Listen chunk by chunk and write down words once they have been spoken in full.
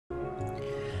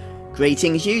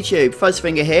Greetings YouTube,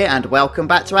 Fuzzfinger here and welcome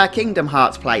back to our Kingdom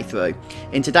Hearts playthrough.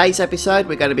 In today's episode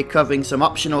we're going to be covering some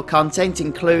optional content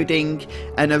including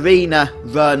an arena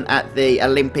run at the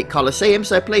Olympic Coliseum,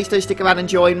 so please do stick around and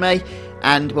join me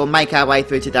and we'll make our way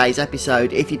through today's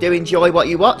episode. If you do enjoy what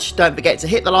you watch, don't forget to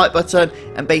hit the like button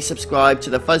and be subscribed to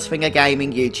the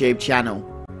FuzzfingerGaming YouTube channel.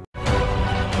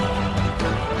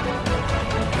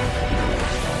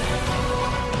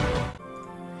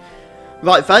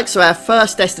 Right folks, so our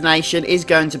first destination is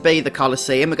going to be the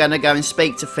Coliseum. We're going to go and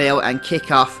speak to Phil and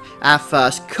kick off our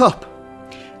first cup.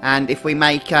 And if we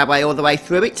make our way all the way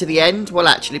through it to the end, we'll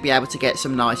actually be able to get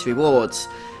some nice rewards.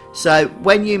 So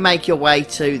when you make your way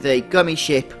to the Gummy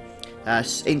Ship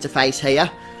interface here,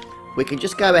 we can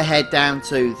just go ahead down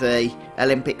to the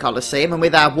Olympic Coliseum, and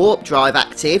with our warp drive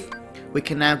active, we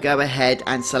can now go ahead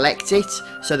and select it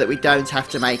so that we don't have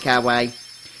to make our way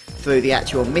through the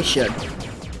actual mission.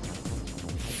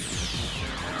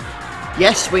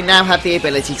 Yes, we now have the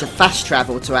ability to fast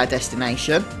travel to our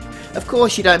destination. Of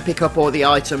course you don't pick up all the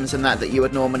items and that you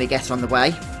would normally get on the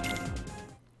way.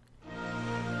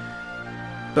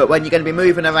 But when you're going to be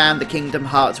moving around the Kingdom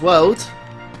Hearts world,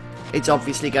 it's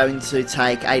obviously going to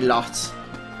take a lot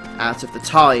out of the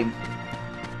time.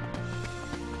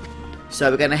 So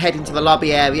we're going to head into the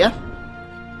lobby area.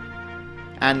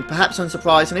 And perhaps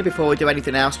unsurprisingly, before we do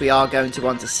anything else, we are going to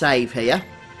want to save here.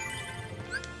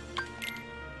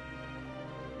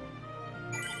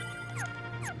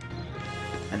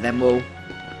 And then we'll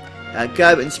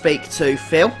go and speak to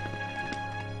Phil.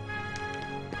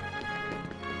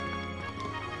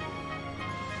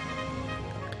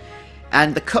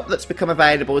 And the cup that's become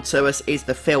available to us is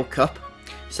the Phil Cup.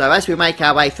 So as we make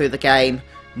our way through the game,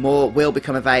 more will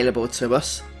become available to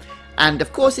us. And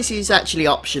of course this is actually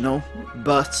optional,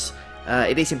 but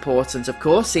it is important of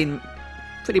course in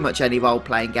pretty much any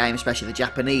role-playing game, especially the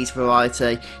Japanese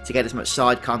variety, to get as much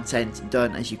side content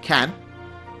done as you can.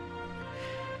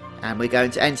 And we're going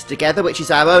to enter together, which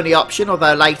is our only option,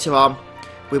 although later on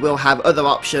we will have other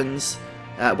options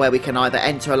where we can either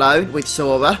enter alone with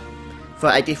Sora for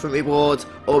a different reward,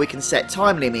 or we can set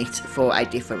time limit for a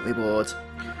different reward.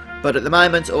 But at the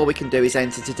moment all we can do is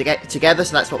enter together,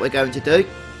 so that's what we're going to do.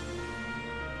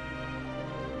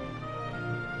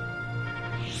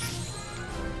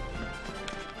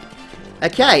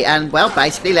 Okay, and well,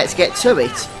 basically let's get to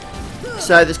it.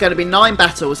 So there's going to be 9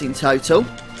 battles in total.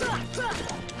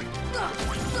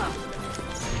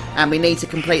 And we need to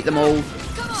complete them all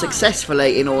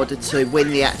successfully in order to win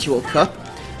the actual cup.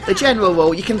 The general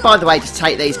rule, you can by the way just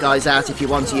take these guys out if you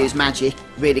want to use magic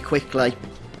really quickly.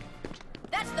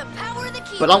 That's the power of the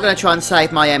key. But I'm going to try and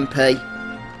save my MP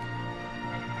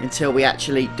until we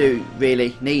actually do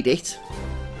really need it.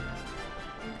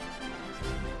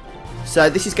 So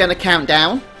this is going to count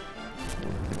down.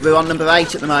 We're on number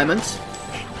 8 at the moment.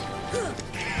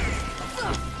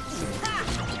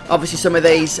 Obviously some of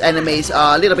these enemies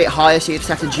are a little bit higher, so you just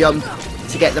have to jump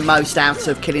to get the most out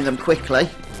of killing them quickly.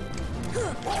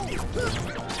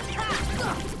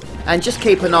 And just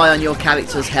keep an eye on your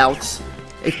character's health.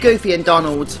 If Goofy and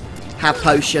Donald have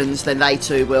potions, then they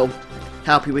too will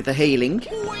help you with the healing.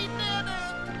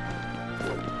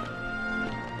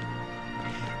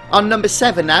 On number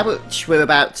 7 now, which we're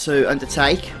about to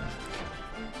undertake,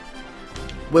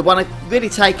 we want to really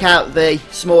take out the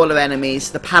smaller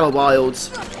enemies, the Power Wilds,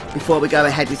 before we go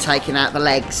ahead with taking out the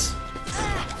legs,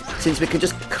 since we can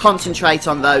just concentrate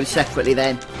on those separately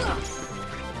then.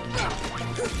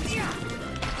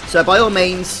 So by all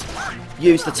means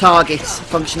use the target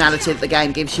functionality that the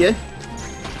game gives you,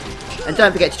 and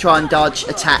don't forget to try and dodge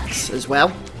attacks as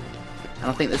well.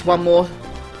 And I think there's one more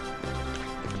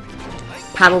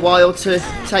Power Wild to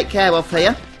take care of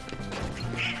here.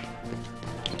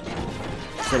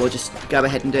 So we'll just go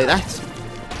ahead and do that.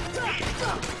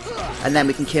 And then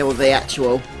we can kill the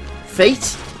actual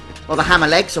feet, or the hammer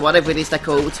legs, or whatever it is they're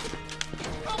called.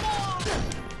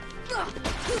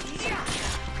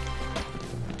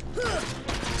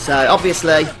 So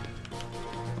obviously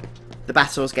the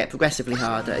battles get progressively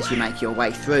harder as you make your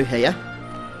way through here,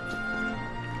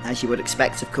 as you would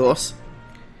expect of course.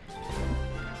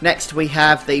 Next we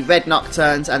have the Red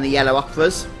Nocturnes and the Yellow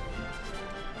Operas.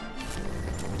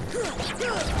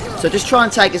 So just try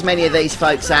and take as many of these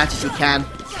folks out as you can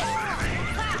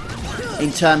in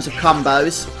terms of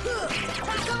combos.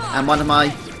 And one of my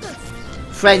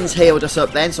friends healed us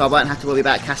up then, so I won't have to worry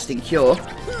about casting Cure.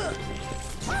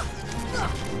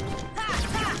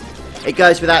 It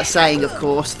goes without saying, of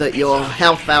course, that your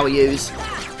health values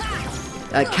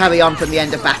carry on from the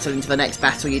end of battle into the next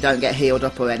battle. You don't get healed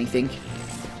up or anything.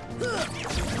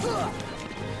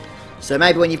 So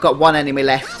maybe when you've got one enemy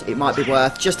left, it might be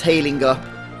worth just healing up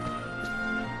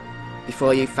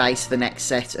before you face the next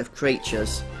set of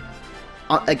creatures.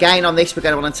 Again, on this we're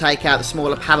going to want to take out the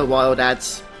smaller Power Wild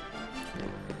adds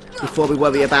before we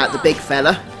worry about the big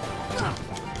fella.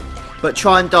 But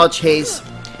try and dodge his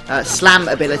slam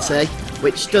ability,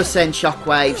 which does send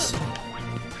shockwaves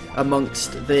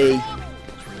amongst the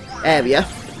area.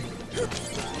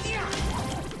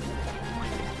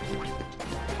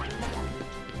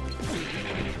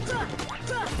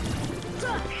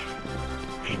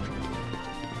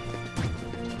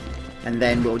 And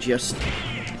then we'll just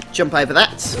jump over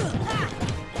that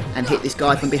and hit this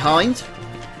guy from behind.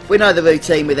 We know the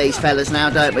routine with these fellas now,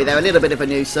 don't we? They're a little bit of a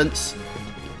nuisance.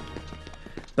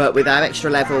 But with our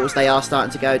extra levels, they are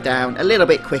starting to go down a little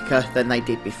bit quicker than they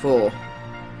did before.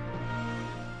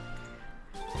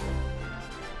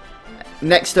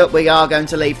 Next up, we are going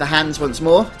to leave the hands once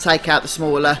more. Take out the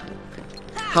smaller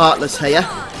Heartless here.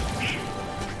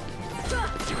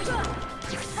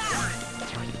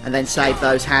 And then save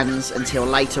those hands until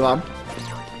later on.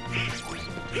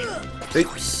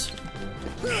 Oops.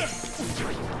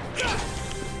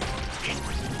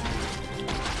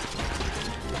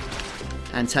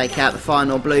 And take out the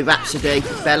final Blue Rhapsody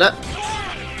fella.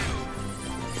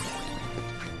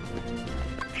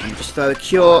 And just throw a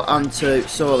cure onto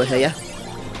Sora here.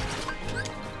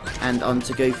 And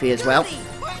onto Goofy as well.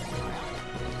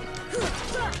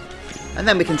 And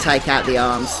then we can take out the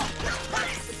arms.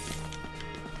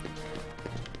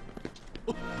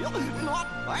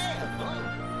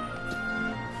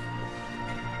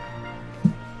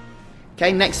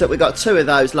 Okay, next up we've got 2 of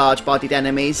those large-bodied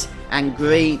enemies and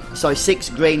 6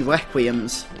 green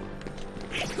Requiems.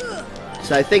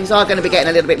 So things are going to be getting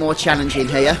a little bit more challenging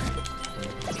here.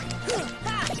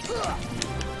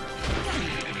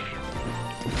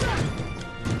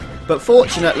 But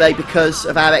fortunately, because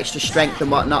of our extra strength and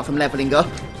whatnot from levelling up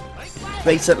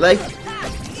recently,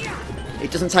 it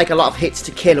doesn't take a lot of hits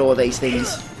to kill all these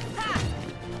things.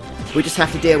 We just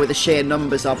have to deal with the sheer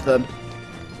numbers of them.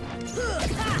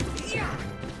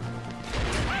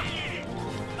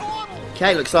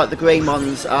 Okay, looks like the green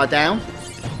ones are down.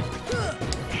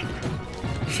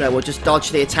 So we'll just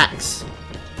dodge the attacks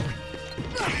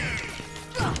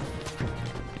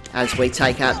as we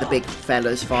take out the big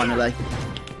fellas finally.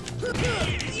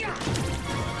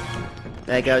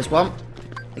 There goes one.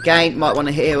 Again, might want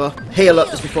to heal up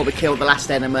just before we kill the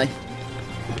last enemy,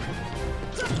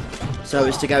 so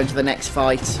as to go into the next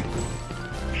fight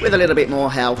with a little bit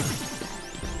more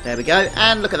health. There we go,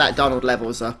 and look at that, Donald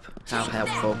levels up. How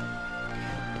helpful.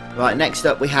 Right, next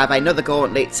up we have another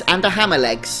Gauntlet and a Hammer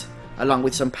Legs, along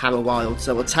with some Power Wilds.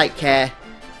 So we'll take care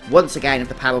once again of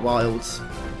the Power Wilds,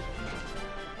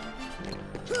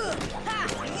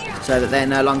 so that they're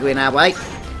no longer in our way.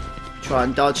 Try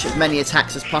and dodge as many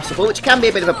attacks as possible, which can be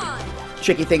a bit of a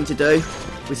tricky thing to do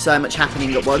with so much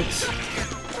happening at once.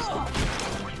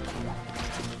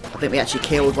 I think we actually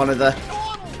killed one of the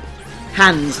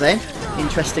hands then,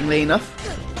 interestingly enough.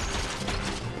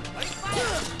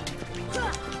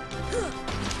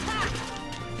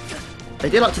 They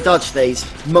do like to dodge these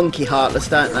monkey Heartless,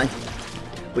 don't they?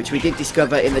 Which we did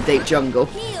discover in the deep jungle.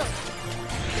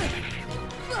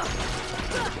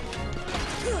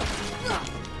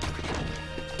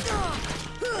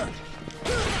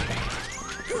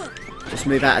 Just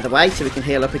move out of the way so we can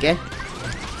heal up again.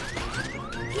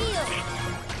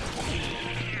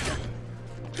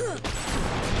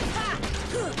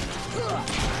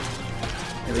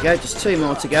 There we go, just 2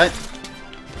 more to go.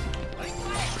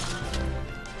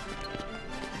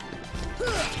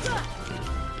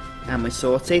 And we're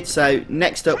sorted. So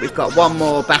next up we've got one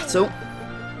more battle.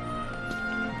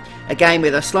 Again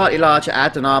with a slightly larger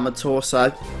ad, an armoured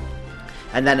torso.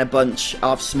 And then a bunch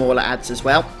of smaller ads as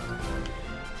well.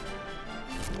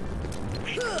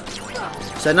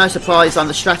 So no surprise on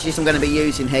the strategies I'm going to be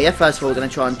using here. First of all, we're going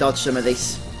to try and dodge some of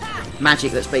this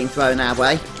magic that's been thrown our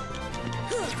way.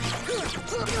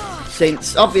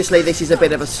 Since obviously this is a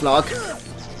bit of a slog.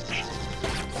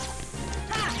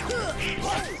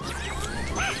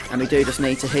 And we do just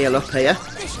need to heal up here.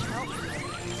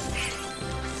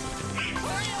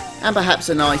 And perhaps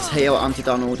a nice heal onto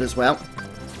Donald as well.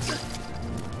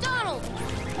 Donald!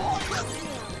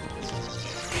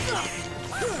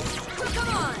 Come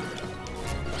on!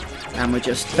 And we'll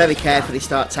just very carefully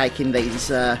start taking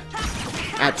these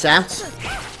ads out.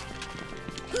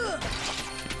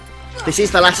 This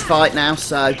is the last fight now,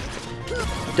 so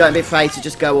don't be afraid to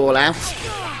just go all out.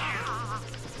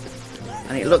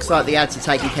 And it looks like the ads are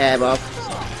taken care of.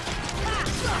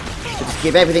 So just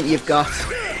give everything you've got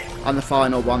on the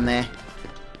final one there.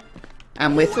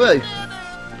 And we're through.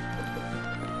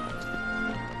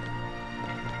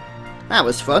 That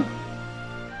was fun.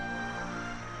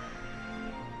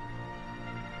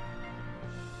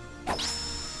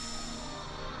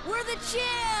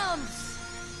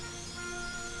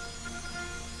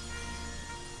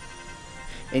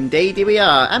 Indeed we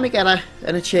are. And we get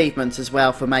an achievement as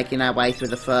well for making our way through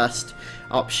the first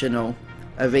optional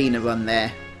arena run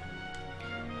there.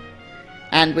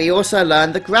 And we also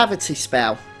learned the gravity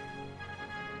spell.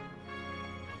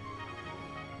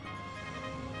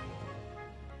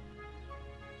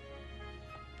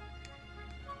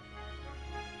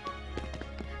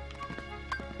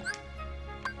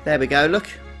 There we go, look.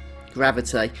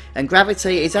 Gravity. And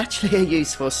gravity is actually a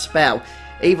useful spell.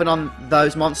 Even on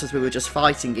those monsters we were just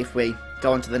fighting if we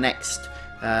go on to the next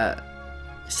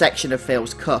section of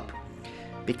Phil's Cup.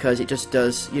 Because it just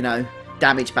does, you know,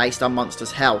 damage based on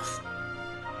monsters' health.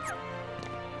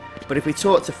 But if we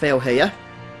talk to Phil here,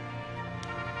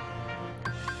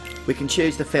 we can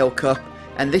choose the Phil Cup.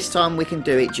 And this time we can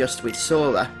do it just with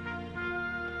Sora.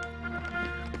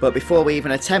 But before we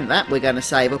even attempt that, we're going to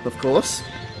save up, of course.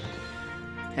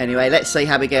 Anyway, let's see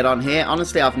how we get on here.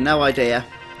 Honestly, I've no idea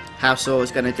how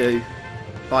Sora's going to do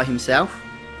by himself.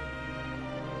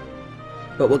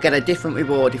 But we'll get a different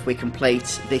reward if we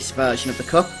complete this version of the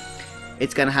cup.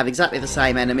 It's going to have exactly the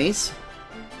same enemies.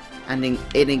 And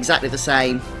in exactly the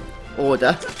same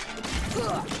order.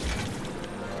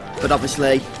 But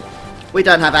obviously, we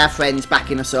don't have our friends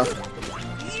backing us up.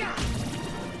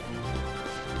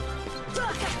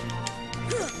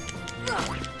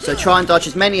 So try and dodge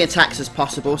as many attacks as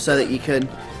possible so that you can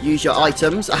use your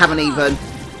items. I haven't even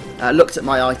looked at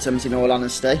my items in all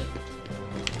honesty.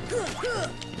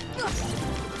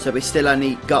 So we've still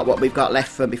only got what we've got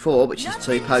left from before, which is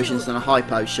 2 potions and a high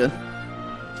potion.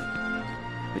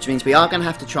 Which means we are going to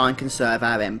have to try and conserve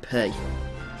our MP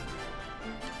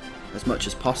as much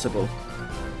as possible.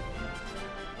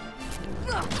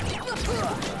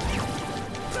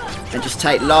 And just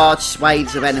take large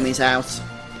swathes of enemies out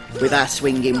with our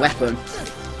swinging weapon.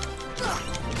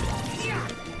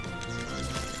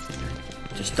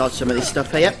 Just dodge some of this stuff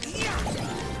here.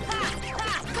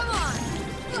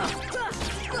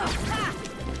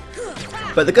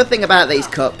 But the good thing about these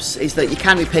cups is that you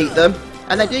can repeat them,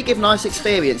 and they do give nice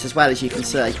experience as well, as you can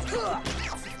see.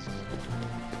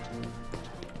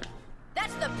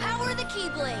 That's the power of the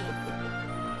Keyblade.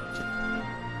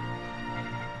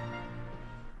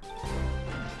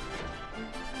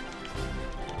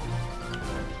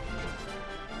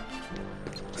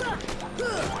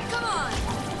 Come on.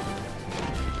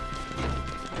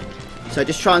 So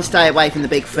just try and stay away from the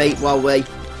big feet while we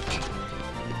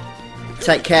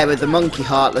take care of the monkey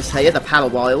heartless here, the Power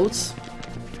Wilds.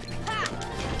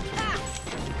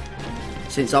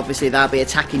 Since obviously they'll be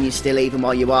attacking you still even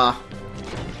while you are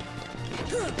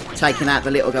taking out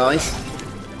the little guys.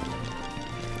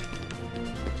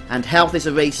 And health is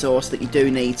a resource that you do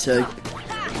need to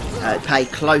pay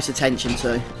close attention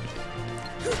to.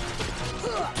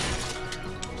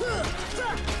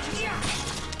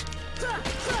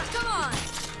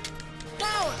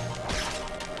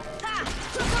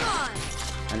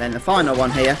 And then the final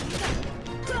one here.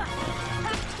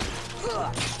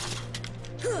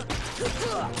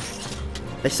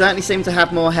 They certainly seem to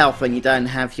have more health when you don't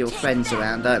have your friends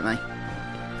around, don't they?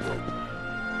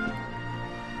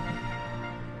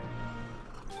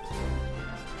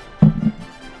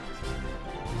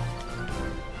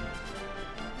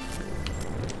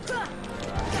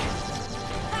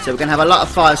 So we're going to have a lot of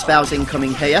fire spells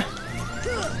incoming here.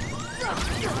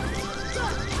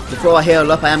 Before I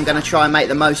heal up, I am going to try and make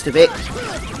the most of it.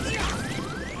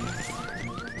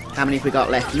 How many have we got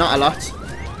left? Not a lot.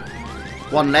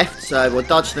 1 left, so we'll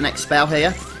dodge the next spell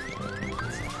here.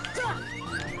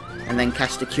 And then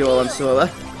cast a cure on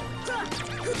Sora.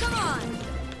 Come on.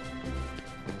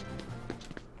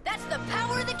 That's the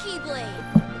power of the Keyblade.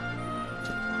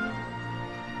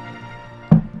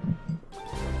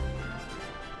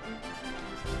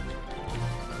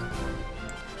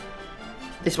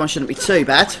 This one shouldn't be too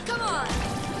bad.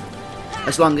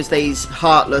 As long as these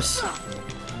heartless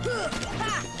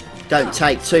don't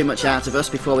take too much out of us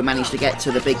before we manage to get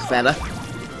to the big fella.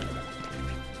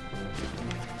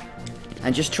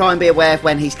 And just try and be aware of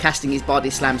when he's casting his body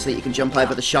slam so that you can jump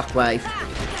over the shockwave.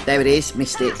 There it is,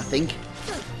 missed it, I think.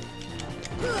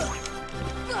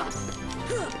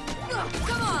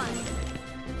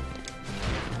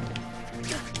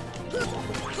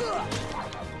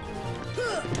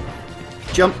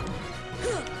 Jump.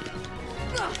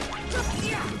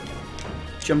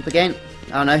 Jump again.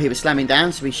 Oh no, he was slamming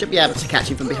down, so we should be able to catch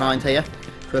him from behind here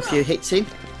for a few hits in.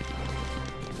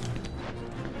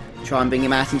 Try and bring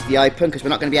him out into the open, because we're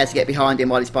not going to be able to get behind him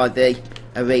while he's by the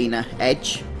arena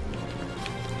edge.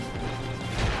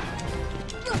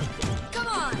 Come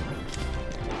on.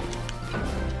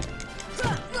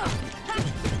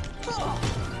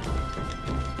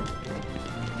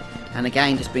 And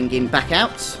again, just bring him back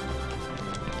out.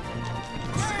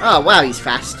 Oh wow, he's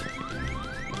fast.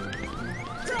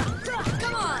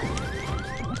 Come on.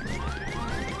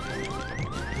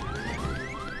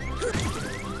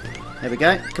 There we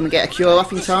go. Can we get a cure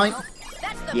off in time?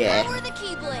 That's the Yeah. power of the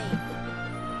Keyblade.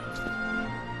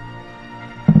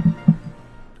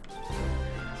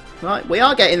 Right, we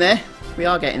are getting there. We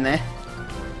are getting there.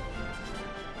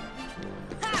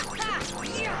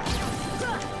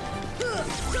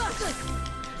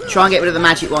 Try and get rid of the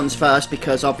magic ones first,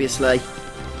 because obviously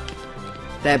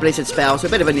their blizzard spells are a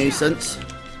bit of a nuisance.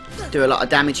 Do a lot of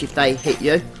damage if they hit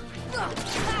you.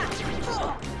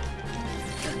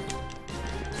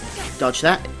 Dodge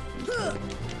that.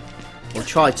 Or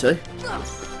try to.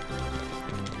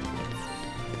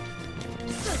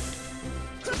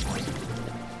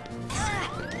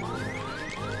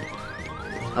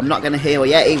 I'm not going to heal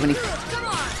yet, even if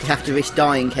you have to risk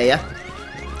dying here.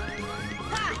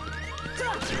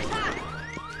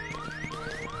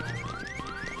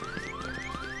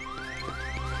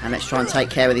 And let's try and take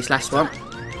care of this last one.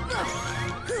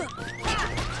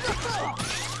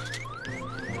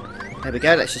 There we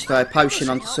go, let's just throw a potion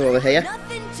onto Sora here.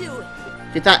 Nothing to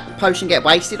it. Did that potion get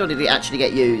wasted or did it actually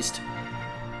get used?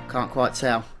 Can't quite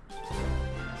tell.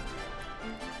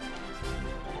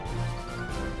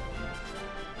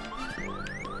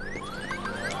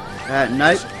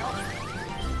 Nope.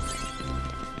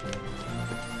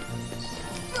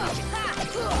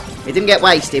 It didn't get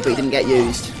wasted, but it didn't get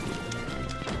used.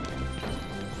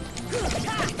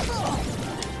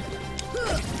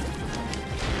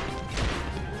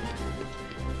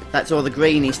 That's all the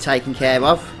green is taken care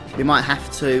of. We might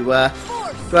have to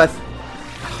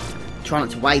try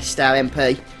not to waste our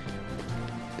MP.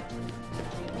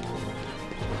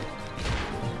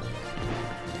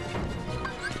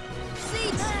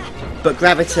 But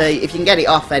gravity, if you can get it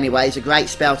off anyway, is a great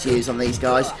spell to use on these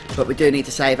guys. But we do need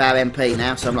to save our MP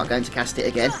now, so I'm not going to cast it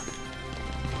again.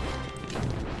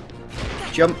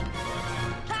 Jump.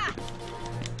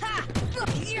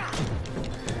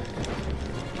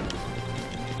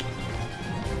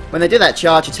 When they do that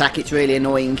charge attack, it's really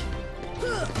annoying,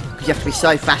 because you have to be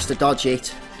so fast to dodge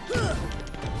it.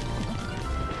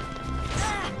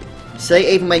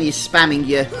 See, even when you're spamming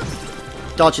your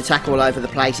dodge attack all over the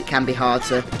place, it can be hard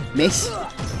to miss.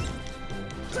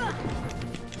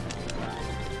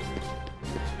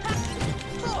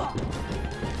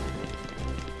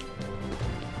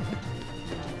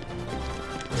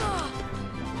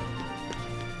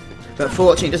 But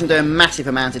fortunately, it doesn't do a massive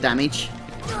amount of damage.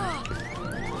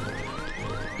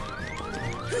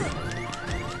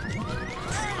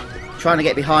 Trying to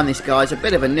get behind this guy is a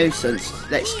bit of a nuisance.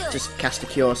 Let's just cast a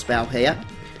cure spell here,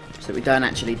 so that we don't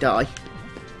actually die.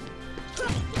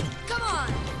 Come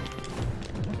on.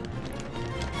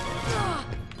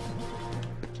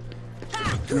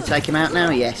 Can we take him out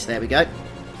now? Yes, there we go.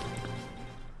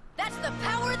 That's the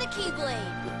power of the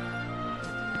Keyblade.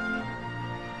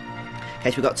 Okay,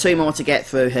 so we've got two more to get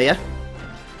through here.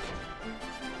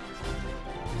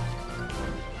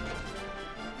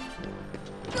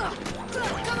 Come on.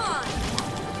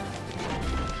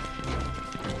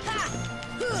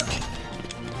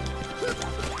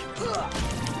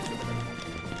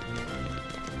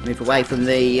 Move away from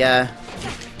the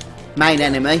main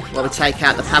enemy while we take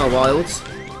out the Power Wilds.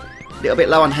 A little bit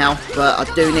low on health, but I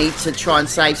do need to try and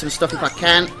save some stuff if I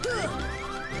can.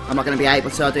 I'm not going to be able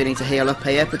to, I do need to heal up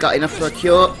here. We've got enough for a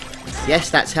cure. Yes,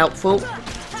 that's helpful.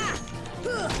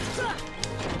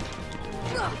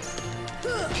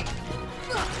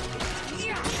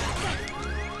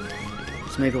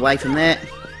 Let's move away from there.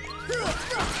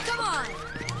 Come on.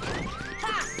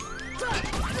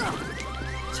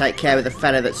 Take care of the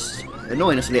fella that's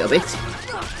annoying us a little bit.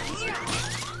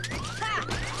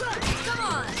 Come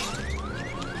on.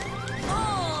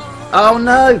 Oh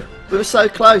no! We were so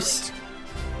close.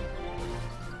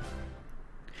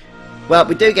 Well,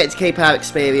 we do get to keep our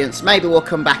experience. Maybe we'll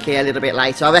come back here a little bit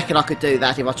later. I reckon I could do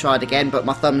that if I tried again, but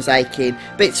my thumb's aching.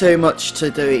 A bit too much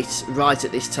to do it right at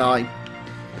this time.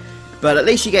 But at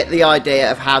least you get the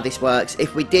idea of how this works.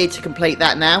 If we did complete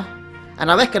that now, and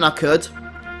I reckon I could,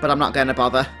 but I'm not going to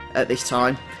bother at this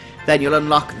time, then you'll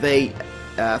unlock the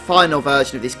final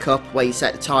version of this cup where you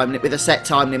set the time with a set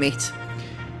time limit.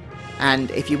 And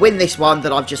if you win this one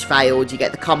that I've just failed, you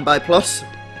get the combo plus.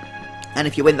 And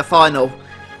if you win the final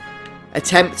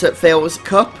attempt at Phil's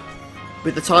cup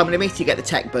with the time limit, you get the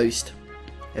tech boost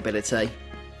ability.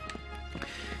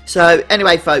 So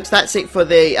anyway folks, that's it for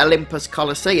the Olympus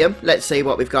Coliseum. Let's see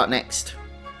what we've got next.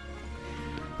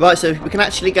 Right, so we can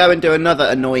actually go and do another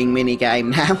annoying mini game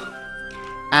now.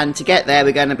 And to get there,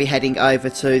 we're going to be heading over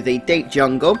to the deep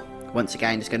jungle. Once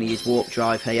again, just going to use warp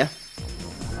drive here.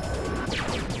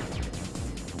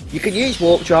 You can use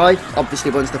Warp Drive,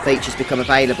 obviously once the features become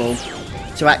available,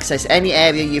 to access any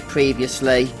area you've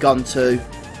previously gone to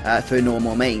through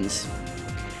normal means.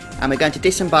 And we're going to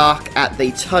disembark at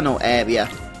the tunnel area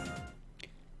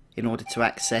in order to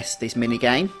access this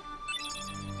minigame.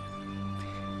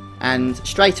 And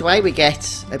straight away we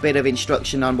get a bit of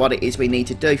instruction on what it is we need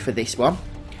to do for this one.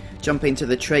 Jump into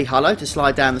the tree hollow to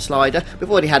slide down the slider. We've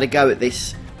already had a go at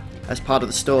this as part of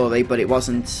the story, but it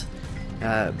wasn't,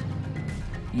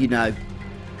 you know,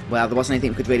 well, there wasn't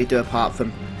anything we could really do apart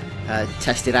from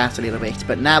test it out a little bit.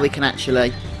 But now we can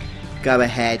actually go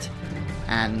ahead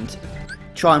and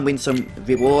try and win some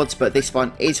rewards, but this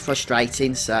one is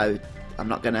frustrating, so I'm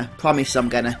not going to promise I'm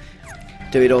going to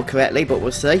do it all correctly, but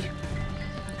we'll see.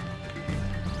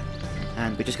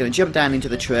 And we're just going to jump down into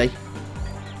the tree.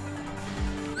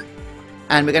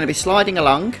 And we're going to be sliding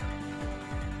along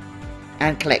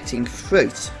and collecting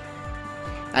fruit.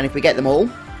 And if we get them all,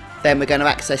 then we're going to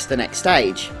access the next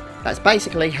stage. That's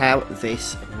basically how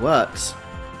this works.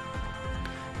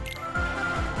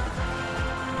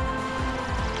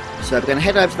 So we're going to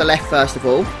head over to the left first of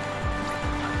all.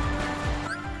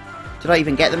 Did I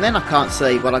even get them then? I can't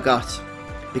see what I got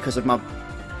because of my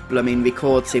blooming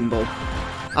record symbol.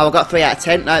 Oh, I got 3 out of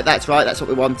 10. No, that's right, that's what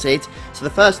we wanted. So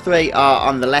the first 3 are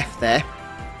on the left there.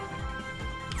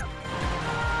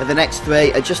 And the next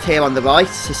 3 are just here on the right,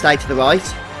 so stay to the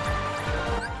right.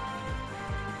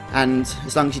 And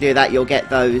as long as you do that, you'll get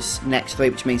those next 3,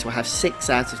 which means we'll have 6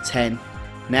 out of 10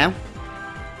 now.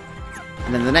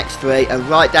 And then the next 3 are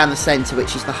right down the centre,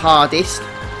 which is the hardest.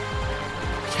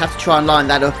 You have to try and line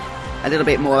that up a little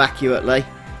bit more accurately.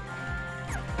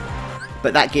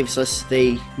 But that gives us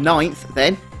the 9th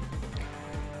then.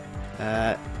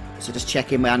 So just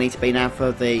checking where I need to be now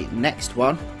for the next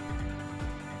one.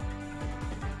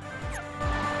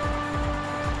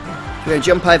 We're going to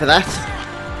jump over that.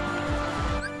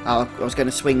 Oh, I was going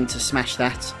to swing to smash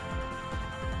that.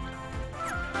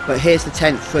 But here's the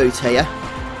 10th fruit here.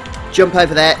 Jump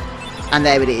over there, and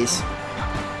there it is.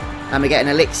 And we get an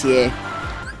elixir.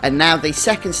 And now the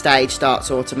second stage starts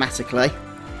automatically.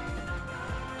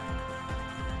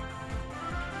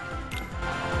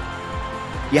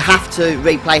 You have to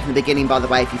replay from the beginning, by the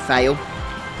way, if you fail.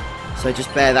 So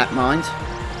just bear that in mind.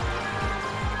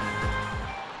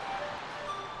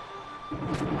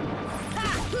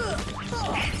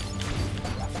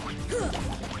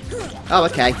 Oh,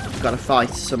 okay. We've got to fight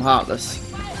some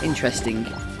Heartless. Interesting.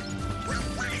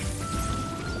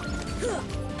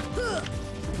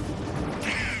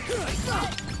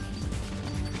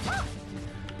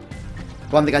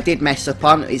 One thing I did mess up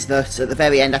on is that at the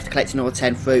very end, after collecting all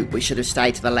 10 fruit, we should have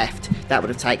stayed to the left. That would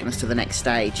have taken us to the next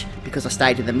stage. Because I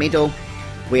stayed in the middle,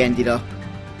 we ended up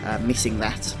missing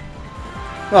that.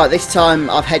 Right, this time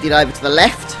I've headed over to the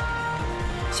left.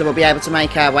 So we'll be able to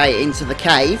make our way into the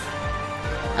cave.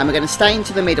 And we're going to stay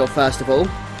into the middle first of all.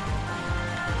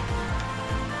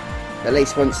 At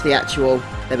least once the actual...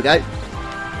 There we go.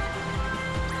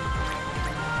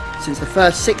 Since the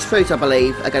first 6 fruit, I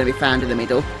believe, are going to be found in the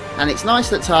middle. And it's nice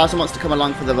that Tarzan wants to come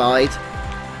along for the ride.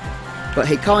 But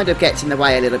he kind of gets in the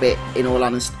way a little bit, in all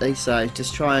honesty. So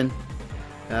just try and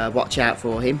watch out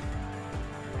for him.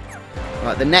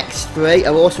 Right, the next 3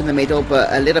 are also in the middle,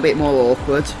 but a little bit more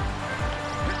awkward.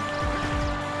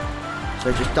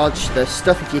 So just dodge the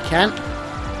stuff if you can.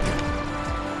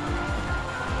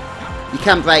 You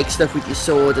can break stuff with your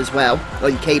sword as well, or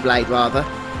your keyblade rather.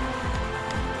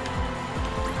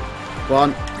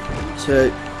 1,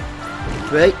 2,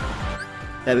 3.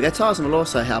 There we go. Tarzan will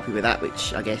also help you with that,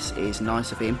 which I guess is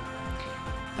nice of him.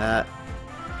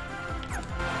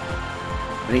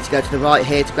 We need to go to the right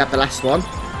here to grab the last one.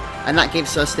 And that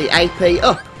gives us the AP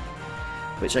up,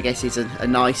 which I guess is a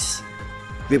nice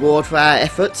reward for our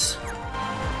efforts.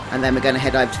 And then we're going to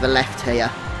head over to the left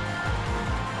here.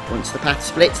 Once the path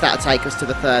splits, that'll take us to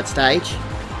the 3rd stage.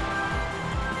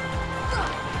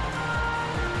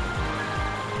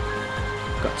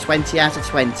 Got 20 out of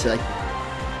 20.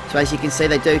 So as you can see,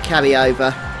 they do carry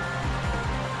over.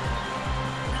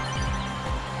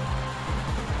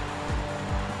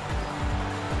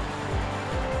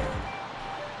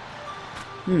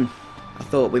 I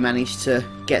thought we managed to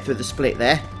get through the split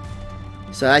there.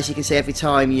 So as you can see, every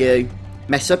time you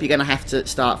mess up, you're going to have to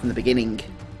start from the beginning.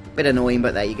 Bit annoying,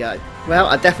 but there you go. Well,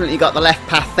 I definitely got the left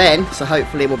path then, so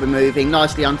hopefully we'll be moving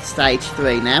nicely on to stage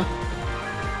 3 now.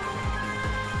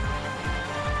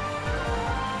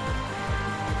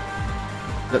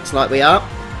 Looks like we are.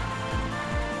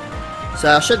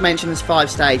 So I should mention there's 5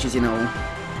 stages in all.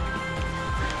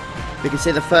 We can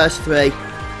see the first 3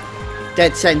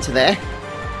 dead centre there.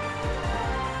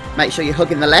 Make sure you're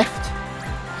hugging the left.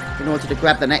 in order to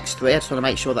grab the next 3. I just want to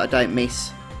make sure that I don't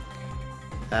miss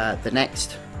the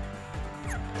next.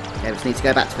 Okay, we just need to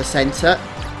go back to the centre.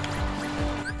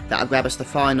 That'll grab us the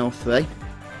final 3.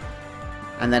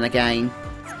 And then again,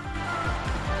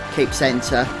 keep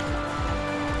centre.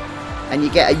 And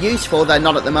you get a useful, though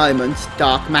not at the moment,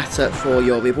 dark matter for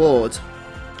your reward.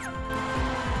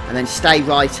 And then stay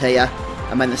right here,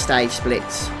 and when the stage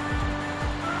splits.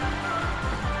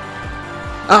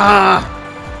 Ah!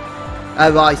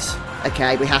 Oh right,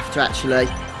 okay, we have to actually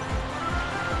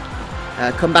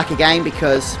come back again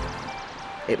because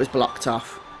it was blocked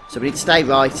off. So we need to stay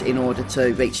right in order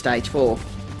to reach stage 4.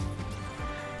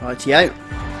 Rightio.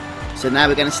 So now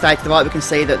we're going to stay to the right. We can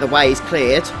see that the way is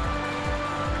cleared.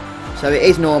 So it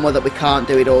is normal that we can't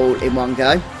do it all in one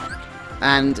go.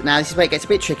 And now this is where it gets a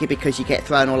bit tricky because you get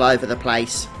thrown all over the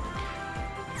place.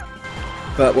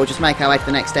 But we'll just make our way to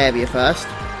the next area first.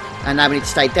 And now we need to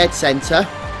stay dead centre.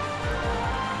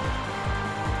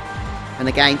 And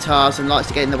again, Tarzan likes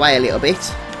to get in the way a little bit.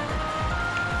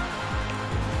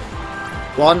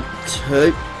 1,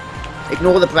 2.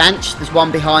 Ignore the branch. There's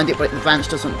one behind it, but the branch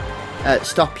doesn't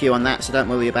stop you on that, so don't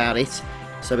worry about it.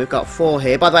 So we've got 4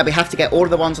 here. By the way, we have to get all of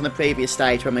the ones on the previous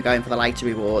stage when we're going for the later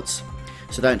rewards.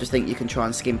 So don't just think you can try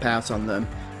and skimp out on them,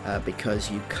 because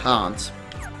you can't.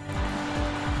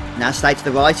 Now stay to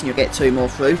the right and you'll get 2 more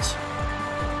fruit.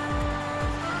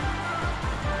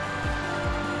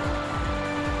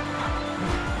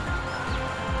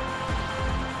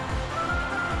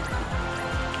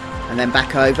 And then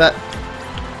back over.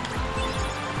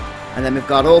 And then we've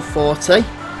got all 40.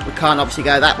 We can't obviously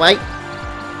go that way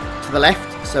to the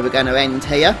left, so we're going to end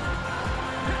here.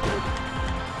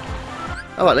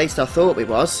 Oh, at least I thought we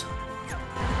was.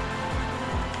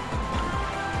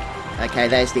 Okay,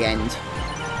 there's the end.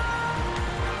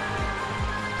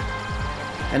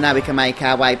 And now we can make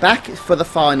our way back for the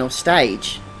final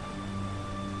stage.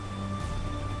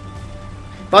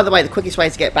 By the way, the quickest way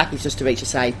to get back is just to reach a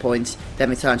save point, then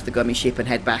return to the gummy ship and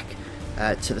head back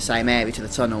to the same area, to the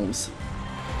tunnels.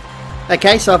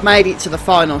 Okay, so I've made it to the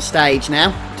final stage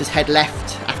now. Just head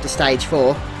left after stage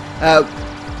 4.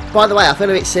 By the way, I feel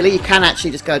a bit silly. You can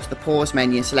actually just go to the pause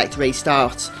menu and select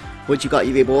restart. Once you've got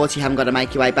your rewards, you haven't got to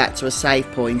make your way back to a save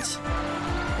point.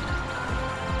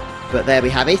 But there we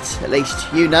have it. At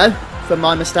least you know from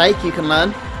my mistake, you can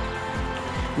learn.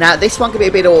 Now, this one can be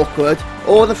a bit awkward.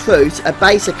 All the fruit are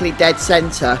basically dead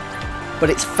centre, but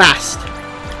it's fast,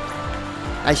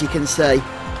 as you can see.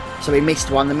 So we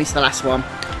missed one, we missed the last one.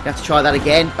 We have to try that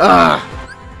again. Ugh!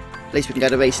 At least we can go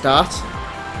to restart.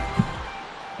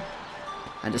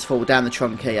 And just fall down the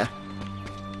trunk here.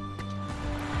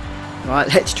 Right,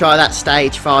 let's try that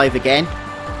stage 5 again.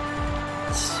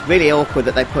 It's really awkward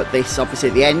that they put this obviously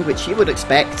at the end, which you would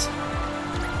expect.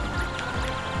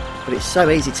 But it's so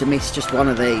easy to miss just one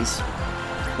of these.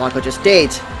 Like I just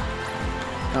did.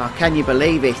 Oh, can you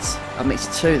believe it? I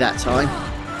missed 2 that time.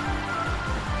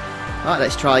 Right,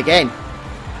 let's try again.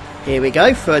 Here we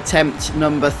go for attempt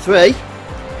number 3.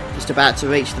 Just about to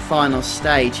reach the final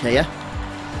stage here.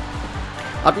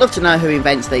 I'd love to know who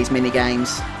invents these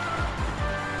mini-games.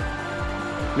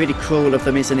 Really cruel of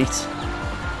them, isn't it?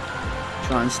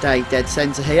 Try and stay dead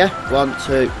centre here. 1,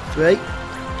 2, 3,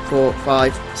 4,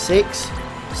 5, 6,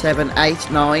 7,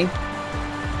 8, 9.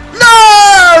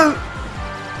 No!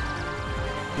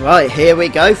 Right, here we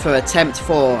go for attempt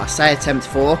 4. I say attempt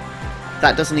 4.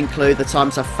 That doesn't include the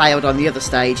times I've failed on the other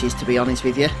stages, to be honest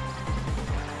with you.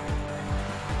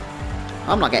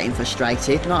 I'm not getting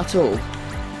frustrated, not at all.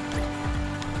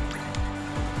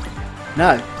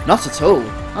 No, not at all.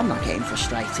 I'm not getting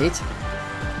frustrated.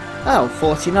 Oh,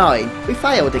 49. We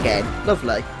failed again.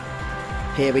 Lovely.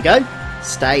 Here we go.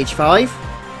 Stage 5.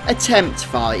 Attempt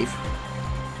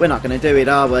 5. We're not going to do it,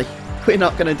 are we? We're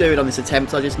not going to do it on this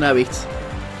attempt, I just know it.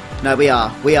 No, we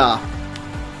are. We are.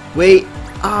 We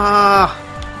are.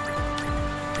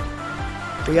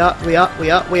 We are. We are. We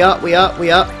are. We are. We are.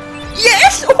 We are.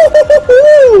 Yes!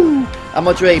 Am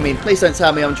I dreaming? Please don't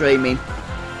tell me I'm dreaming.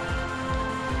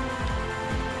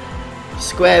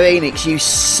 Square Enix, you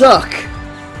suck!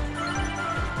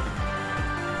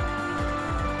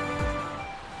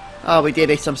 Oh, we did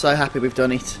it. I'm so happy we've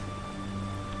done it.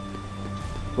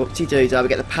 Whoop-de-doo-dah. We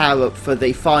get the power up for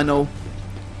the final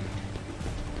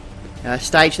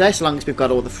stage there, so long as we've got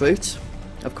all the fruit,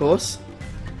 of course.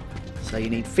 So you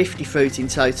need 50 fruit in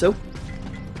total.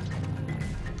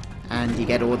 And you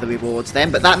get all the rewards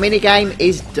then. But that minigame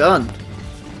is done.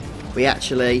 We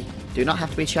actually do not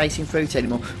have to be chasing fruit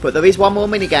anymore. But there is one more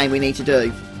minigame we need to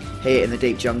do here in the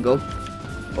deep jungle.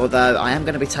 Although I am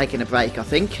going to be taking a break, I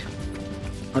think.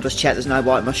 I'll just check there's no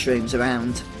white mushrooms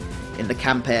around in the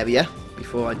camp area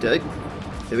before I do.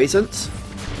 There isn't.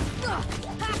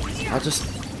 I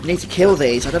just need to kill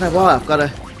these. I don't know why. I've got to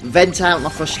vent out my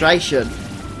frustration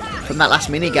from that last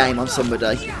mini game on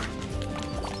somebody.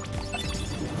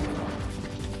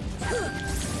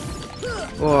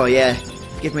 Oh yeah,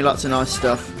 give me lots of nice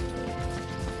stuff.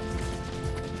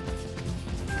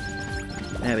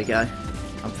 There we go.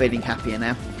 I'm feeling happier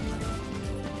now.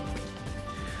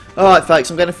 Alright folks,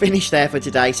 I'm going to finish there for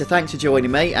today, so thanks for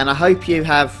joining me, and I hope you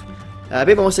have a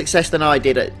bit more success than I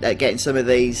did at getting some of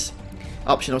these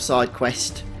optional side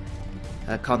quest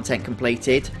content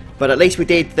completed. But at least we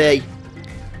did the,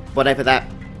 whatever that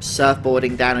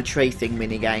surfboarding down a tree thing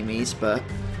mini-game is, but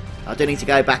I do need to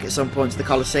go back at some point to the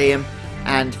Colosseum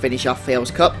and finish off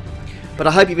Phil's Cup. But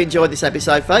I hope you've enjoyed this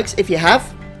episode folks. If you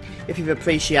have, if you've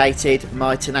appreciated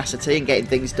my tenacity in getting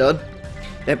things done,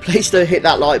 then please do hit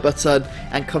that like button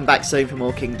and come back soon for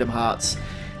more Kingdom Hearts.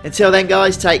 Until then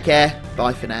guys, take care,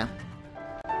 bye for now.